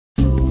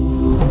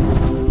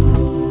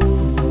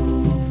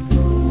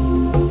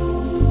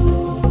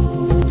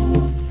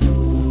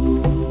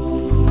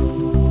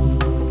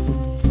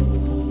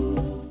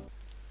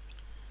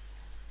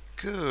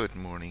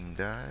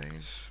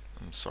guys.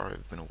 I'm sorry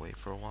I've been away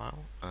for a while.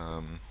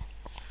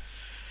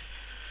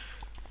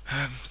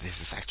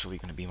 This is actually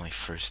gonna be my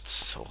first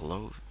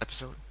solo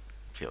episode.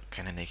 Feel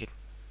kind of naked.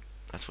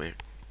 That's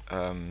weird.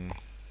 Um,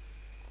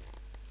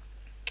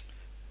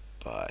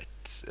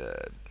 but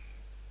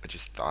I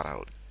just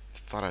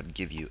thought I'd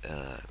give you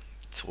a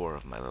tour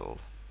of my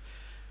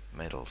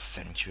little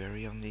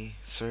sanctuary on the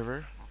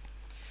server.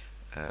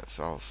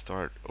 So I'll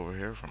start over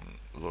here from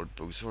Lord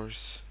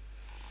Boozor's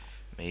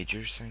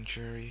major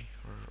sanctuary,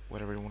 or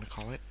whatever you want to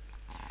call it.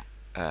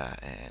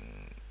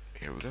 And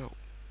here we go.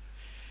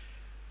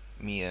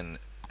 Me and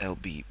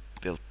LB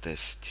built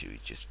this to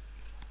just,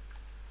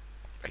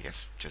 I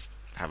guess, just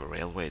have a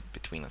railway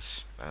between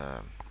us.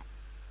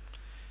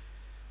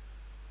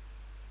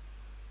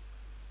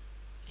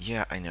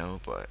 Yeah, I know,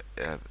 but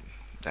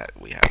that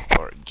we have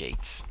our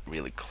gates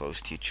really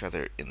close to each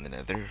other in the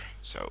Nether,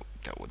 so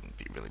that wouldn't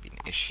really be an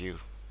issue,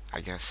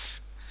 I guess.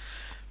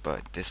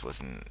 But this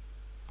wasn't.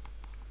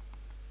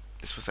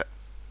 This was a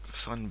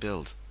fun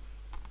build.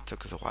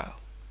 Took us a while,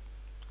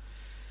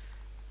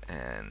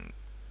 and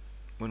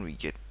when we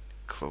get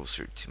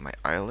closer to my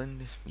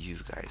island, you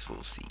guys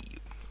will see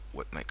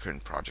what my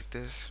current project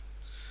is,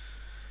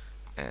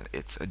 and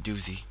it's a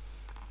doozy.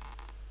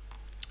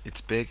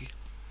 It's big,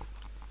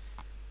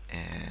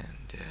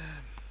 and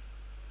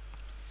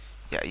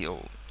yeah,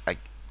 I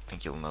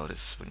think you'll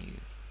notice when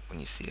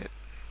you see it.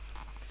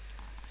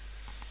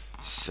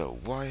 So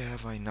why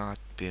have I not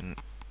been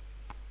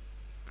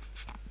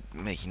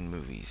making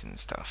movies and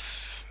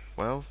stuff?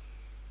 Well,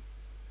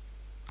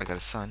 I got a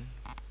son.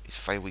 He's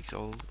 5 weeks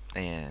old,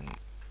 and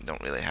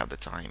don't really have the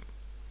time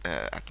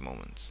at the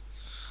moment.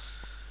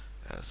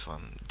 So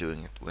I'm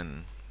doing it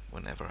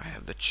whenever I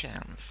have the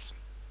chance.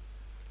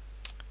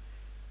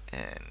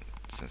 And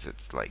since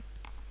it's like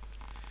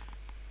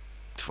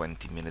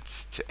 20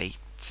 minutes to 8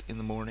 in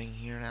the morning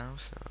here now,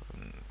 so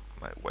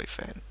my wife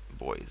and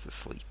boy is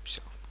asleep,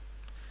 so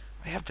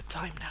I have the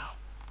time now.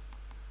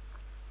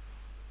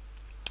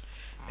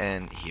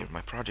 And here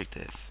my project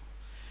is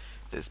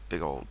this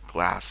big old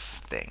glass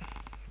thing.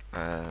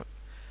 Uh,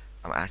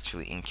 I'm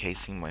actually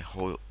encasing my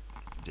whole.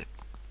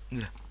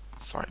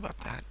 Sorry about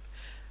that.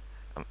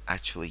 I'm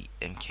actually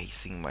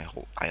encasing my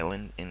whole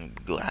island in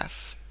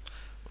glass,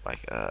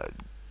 like a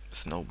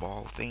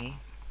snowball thingy.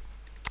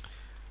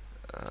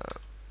 Uh,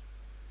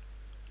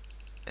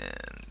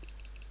 and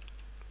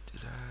do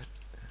that,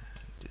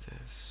 and do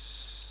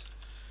this,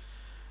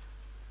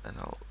 and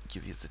I'll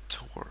give you the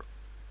tour.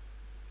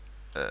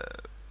 Uh,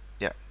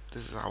 yeah,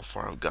 this is how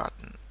far I've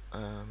gotten.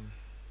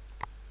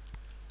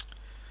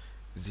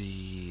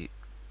 The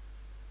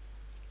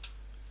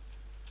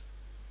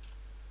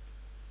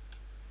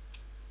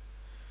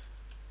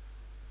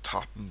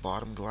top and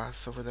bottom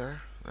glass over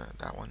there,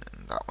 that one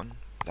and that one,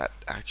 that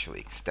actually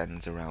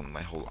extends around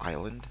my whole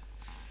island.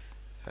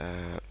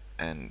 Uh,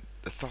 and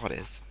the thought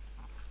is,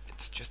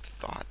 it's just a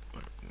thought,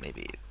 or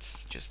maybe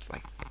it's just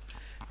like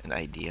an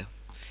idea,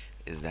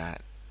 is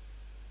that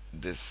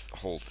this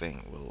whole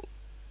thing will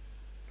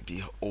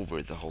be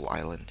over the whole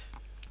island.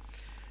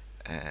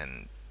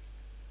 And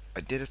I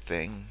did a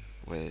thing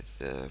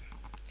with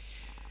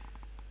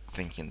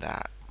thinking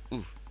that,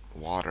 ooh,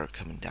 water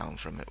coming down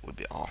from it would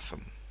be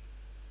awesome.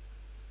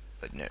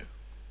 But no,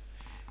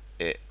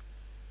 it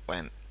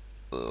went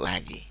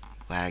laggy,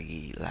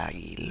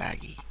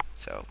 laggy.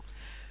 So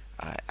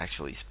I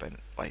actually spent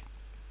like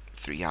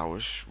 3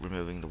 hours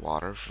removing the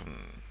water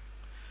from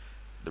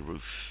the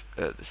roof,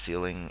 the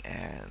ceiling,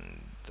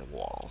 and the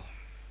wall.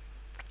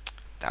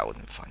 That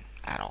wasn't fun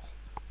at all.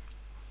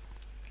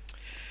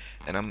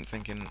 And I'm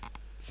thinking,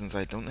 since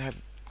I don't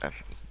have,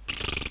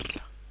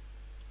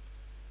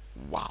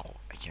 wow,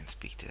 I can't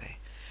speak today.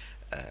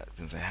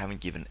 Since I haven't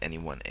given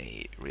anyone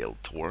a real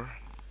tour,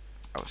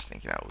 I was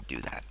thinking I would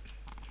do that.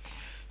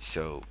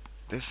 So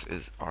this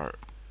is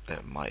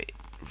my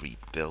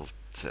rebuilt,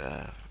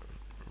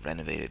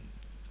 renovated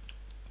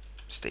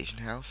station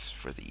house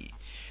for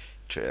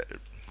tra-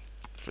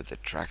 the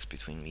tracks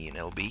between me and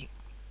LB.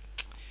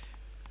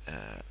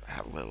 I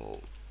have a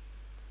little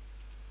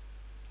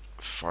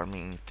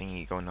farming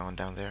thingy going on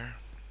down there.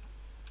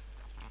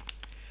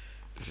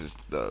 This is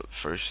the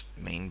first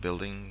main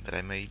building that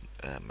I made.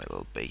 My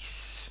little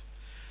base.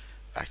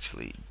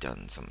 Actually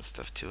done some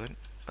stuff to it.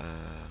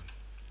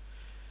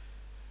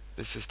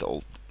 This is the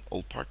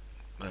old part.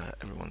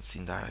 Everyone's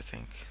seen that, I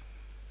think.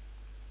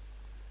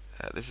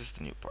 This is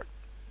the new part.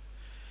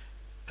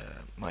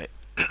 My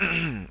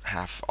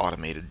half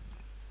automated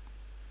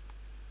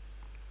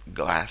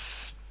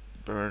glass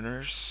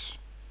burners,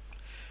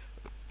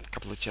 a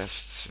couple of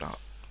chests, a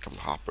couple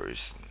of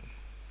hoppers, and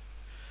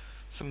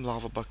some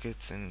lava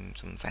buckets, and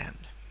some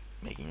sand,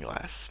 making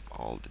glass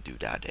all the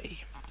doodah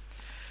day.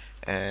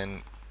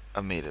 And I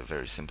made a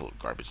very simple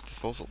garbage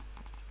disposal,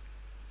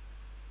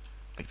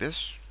 like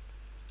this.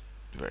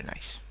 Very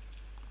nice.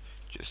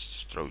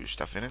 Just throw your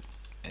stuff in it,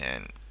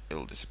 and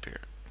it'll disappear.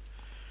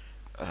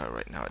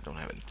 Right now, I don't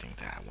have anything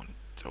that I want to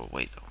throw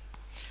away though.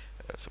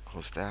 So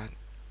close that,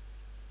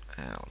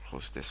 and I'll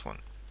close this one.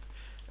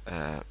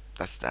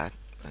 That's that,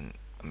 and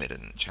I made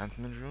an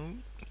enchanting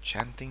room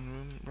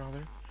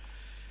rather,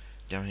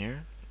 down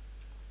here,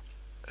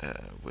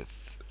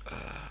 with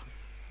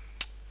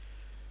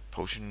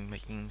potion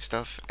making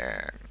stuff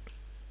and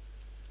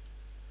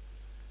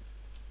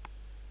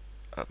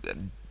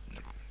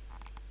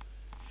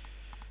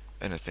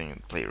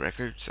anything. Play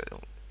records. I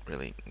don't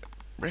really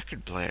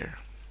record player.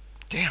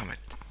 Damn it!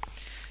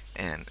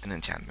 And an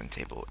enchantment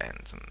table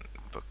and some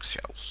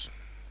bookshelves.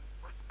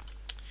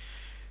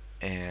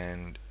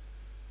 And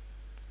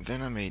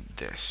then I made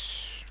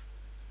this.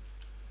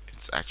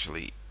 It's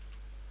actually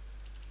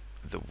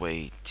the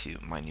way to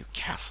my new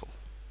castle.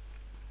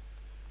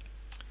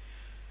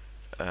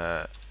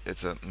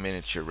 It's a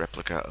miniature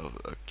replica of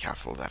a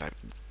castle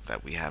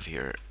that we have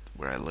here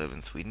where I live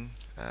in Sweden,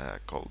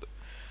 called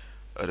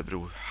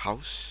Örebro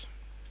House,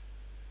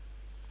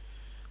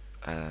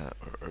 or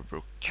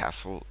Örebro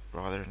Castle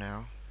rather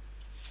now.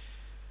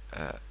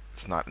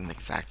 It's not an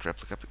exact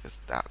replica because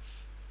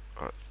that's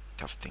a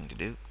tough thing to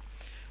do.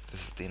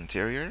 This is the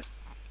interior,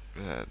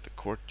 the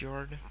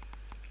courtyard.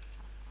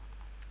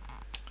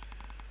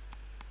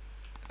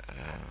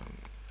 Um,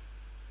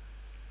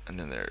 and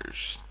then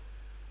there's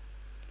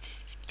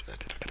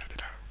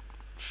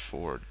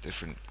 4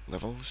 different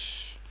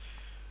levels.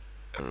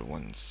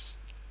 Everyone's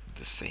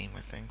the same,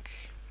 I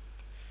think.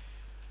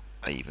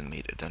 I even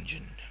made a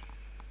dungeon.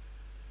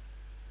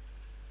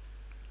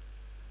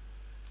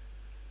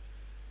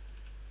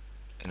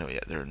 And oh yeah,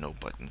 there are no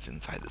buttons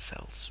inside the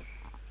cells.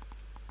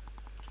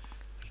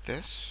 Like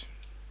this.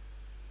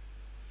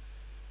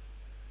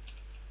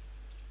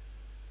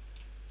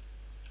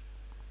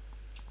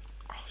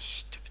 Oh,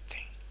 stupid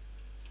thing.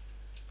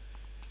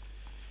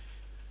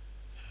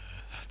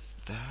 That's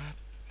that.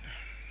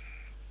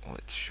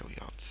 Let's show you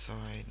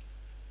outside.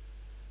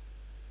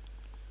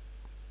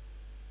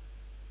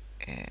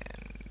 And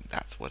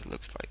that's what it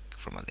looks like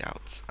from the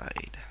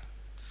outside.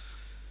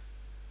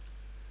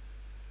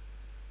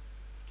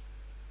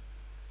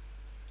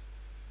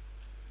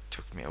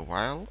 Took me a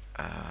while.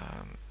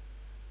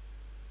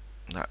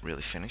 Not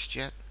really finished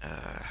yet.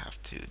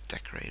 Have to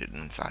decorate it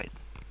inside.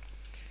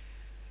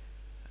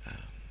 Um,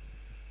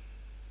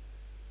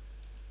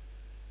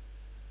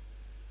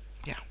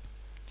 yeah.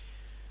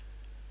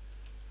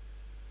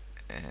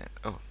 And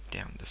oh,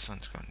 damn, the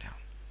sun's gone down.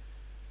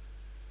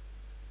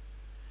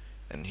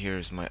 And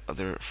here's my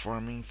other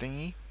farming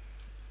thingy.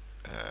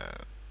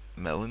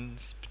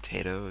 Melons,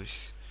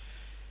 potatoes,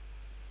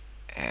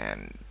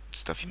 and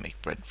stuff you make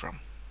bread from.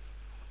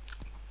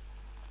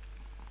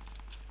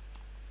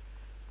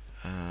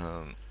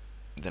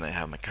 Then I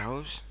have my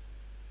cows.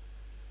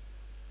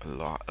 A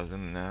lot of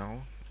them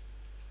now.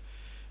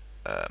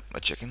 My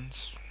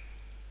chickens.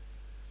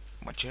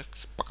 My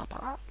chicks.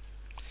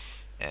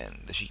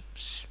 And the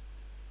sheeps.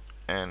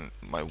 And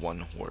my 1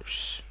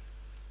 horse.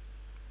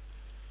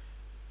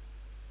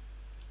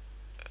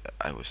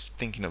 I was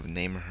thinking of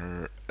naming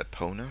her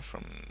Epona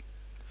from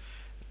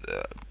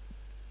the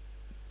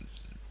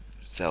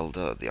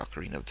Zelda The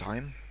Ocarina of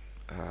Time.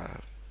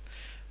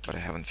 But I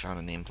haven't found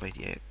a nameplate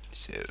yet,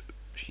 so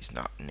she's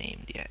not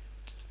named yet.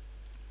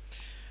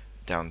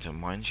 Down to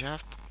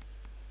mineshaft.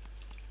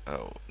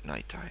 Oh,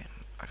 nighttime.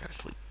 I gotta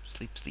sleep.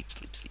 Sleep.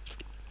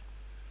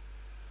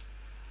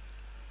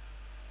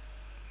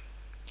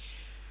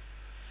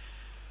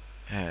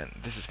 And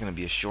this is gonna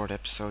be a short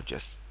episode,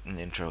 just an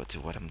intro to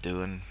what I'm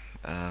doing.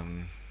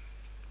 And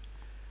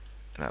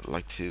I'd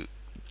like to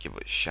give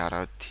a shout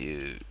out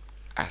to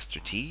Aster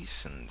T,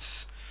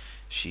 since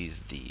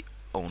she's the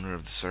owner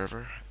of the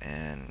server,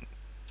 and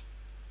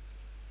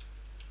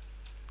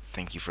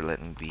thank you for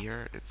letting me be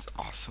here. It's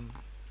awesome.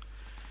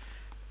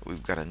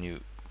 We've got a new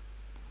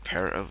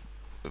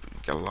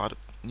we've got a lot of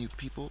new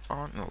people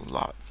on. No, a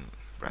lot,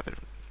 rather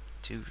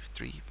 2,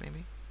 3,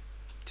 maybe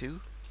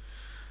 2.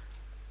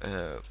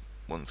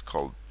 One's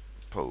called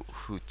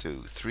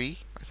Pohutu3,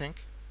 I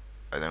think.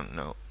 I don't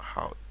know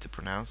how to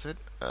pronounce it.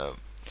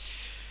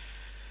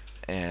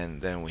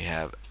 And then we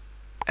have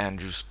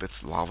Andrew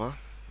Spitz Lava,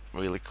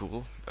 really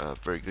cool,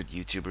 very good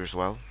YouTuber as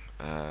well.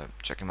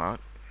 Check him out.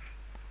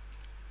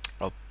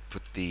 I'll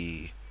put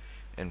the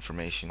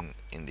information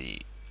in the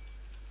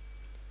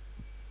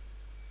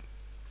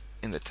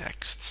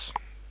texts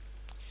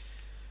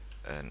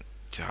and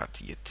to how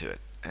to get to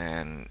it.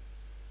 And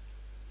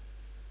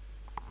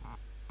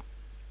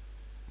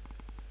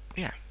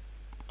yeah,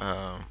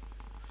 I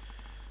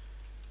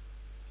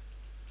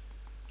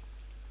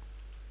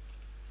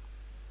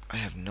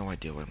have no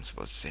idea what I'm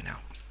supposed to say now.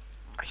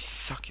 I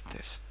suck at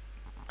this.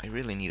 I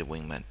really need a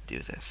wingman to do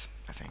this,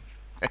 I think.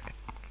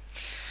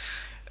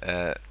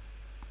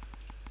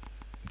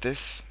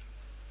 This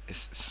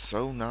is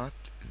so not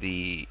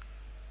the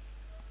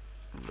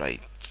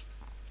right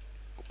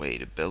way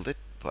to build it,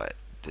 but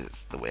this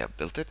is the way I've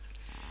built it.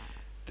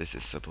 This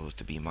is supposed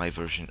to be my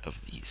version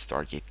of the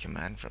Stargate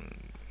command from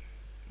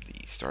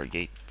the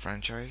Stargate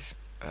franchise.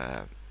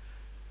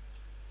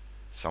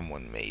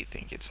 Someone may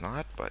think it's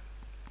not, but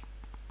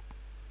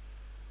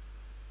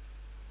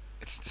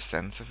it's the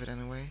sense of it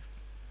anyway.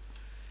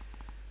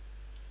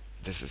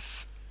 This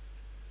is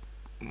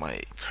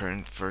my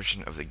current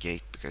version of the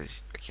gate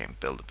because I can't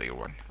build a bigger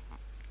one.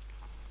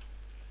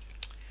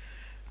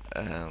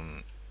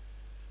 Um,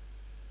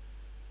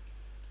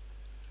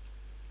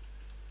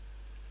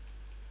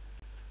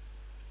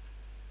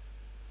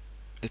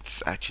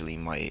 it's actually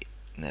my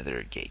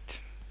nether gate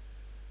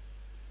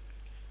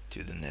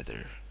to the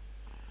nether,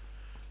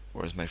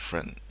 or as my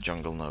friend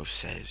Jungle Nose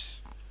says,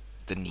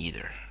 the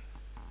neither.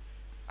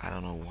 I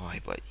don't know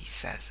why, but he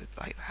says it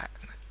like that,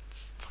 and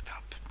it's fucked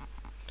up.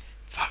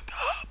 It's fucked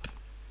up.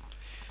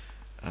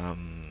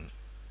 Um,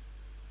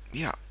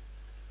 yeah.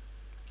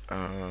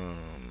 Um,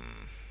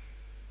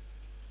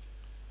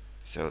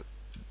 so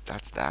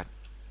that's that,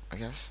 I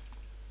guess.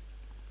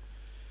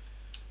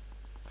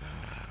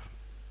 Uh,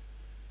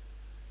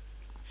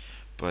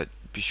 but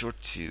be sure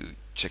to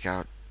check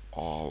out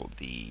all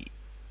the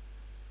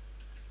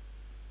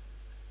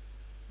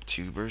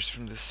tubers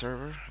from this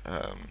server.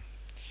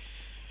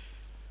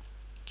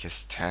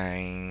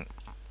 Kistang,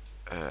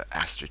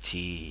 Aster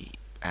T,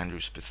 Andrew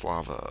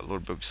Spitzlava,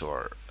 Lord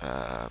Bugsor,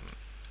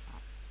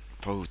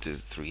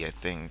 Pohu3, I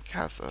think,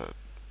 has a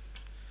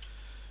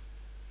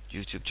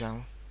YouTube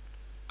channel.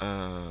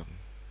 Um,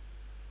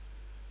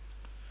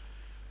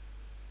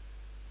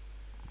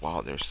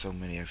 wow, there's so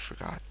many I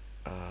forgot.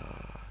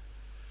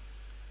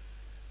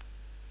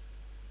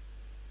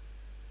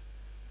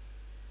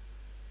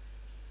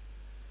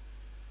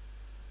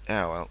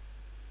 Yeah, well,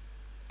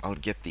 I'll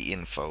get the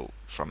info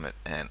from it,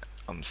 and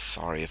I'm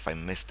sorry if I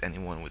missed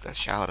anyone with a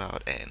shout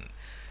out, and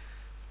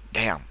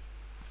damn,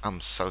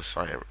 I'm so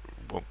sorry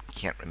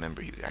can't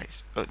remember you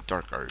guys.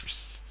 Dark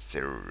Arts,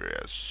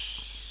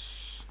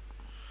 Sirius.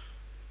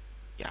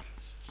 Yeah,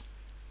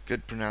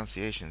 good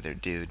pronunciation there,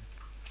 dude.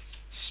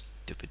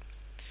 Stupid.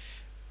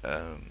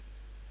 Um,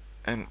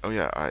 and oh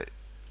yeah, I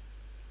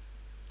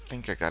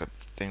think I got a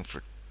thing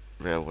for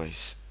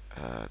railways.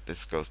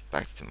 This goes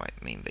back to my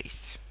main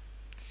base.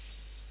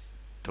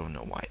 Don't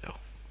know why though.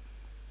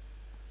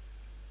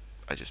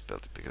 I just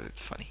built it because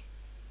it's funny.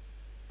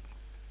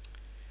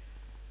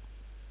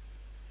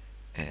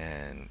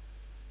 And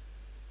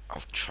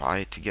I'll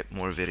try to get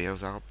more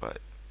videos out, but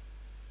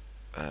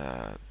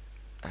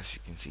as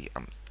you can see,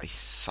 I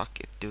suck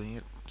at doing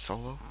it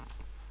solo.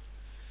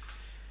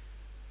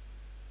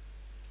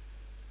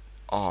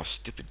 Oh,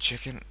 stupid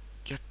chicken!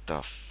 Get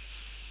the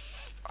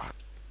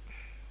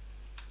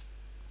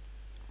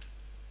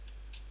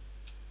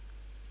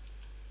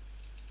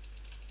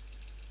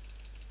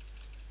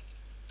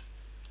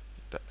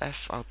the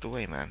f out the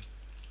way, man.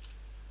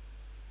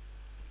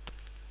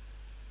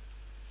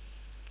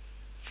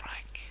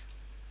 Frank.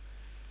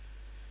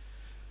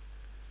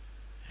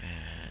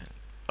 And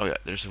oh yeah,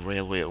 there's a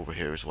railway over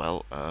here as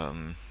well.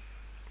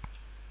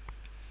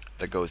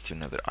 That goes to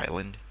another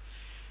island.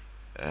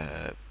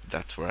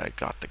 That's where I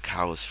got the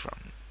cows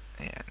from,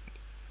 and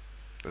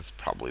that's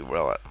probably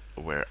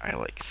where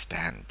I'll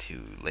expand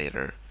to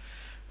later,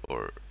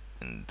 or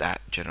in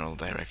that general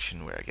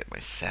direction where I get my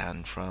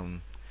sand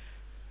from.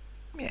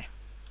 Yeah,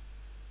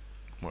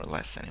 more or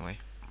less anyway.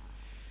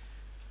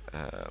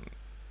 Um,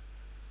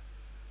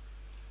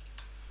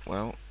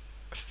 well,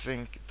 I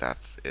think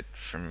that's it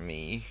from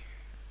me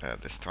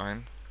this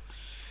time.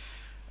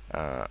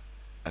 Uh,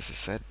 as I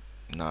said,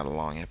 not a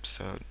long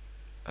episode,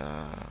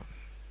 uh,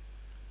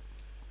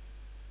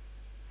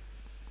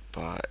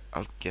 but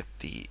I'll get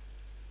the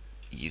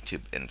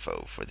YouTube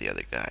info for the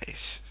other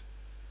guys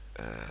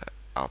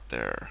out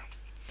there.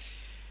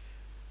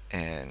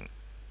 And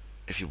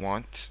if you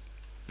want,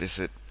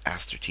 visit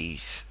Aster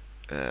T's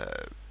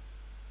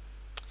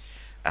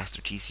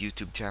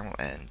YouTube channel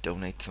and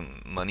donate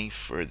some money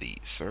for the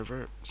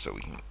server so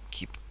we can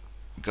keep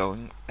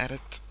going at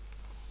it.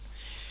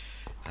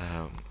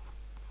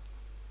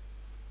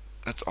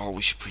 That's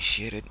always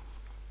appreciated.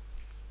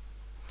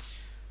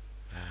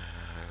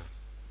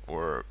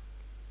 Or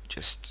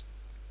just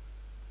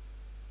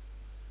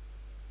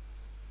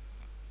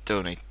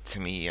donate to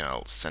me and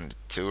I'll send it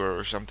to her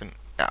or something.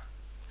 Yeah,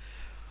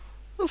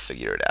 we'll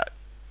figure it out.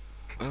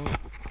 Well,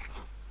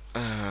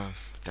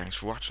 thanks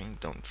for watching.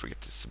 Don't forget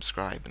to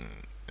subscribe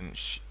and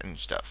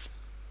stuff.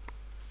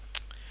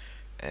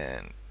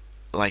 And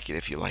like it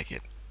if you like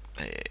it.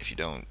 If you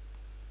don't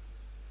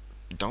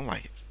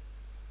like it.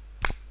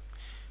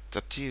 It's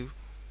up to you.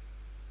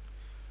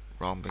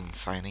 Rombing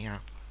signing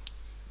out.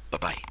 Bye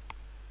bye.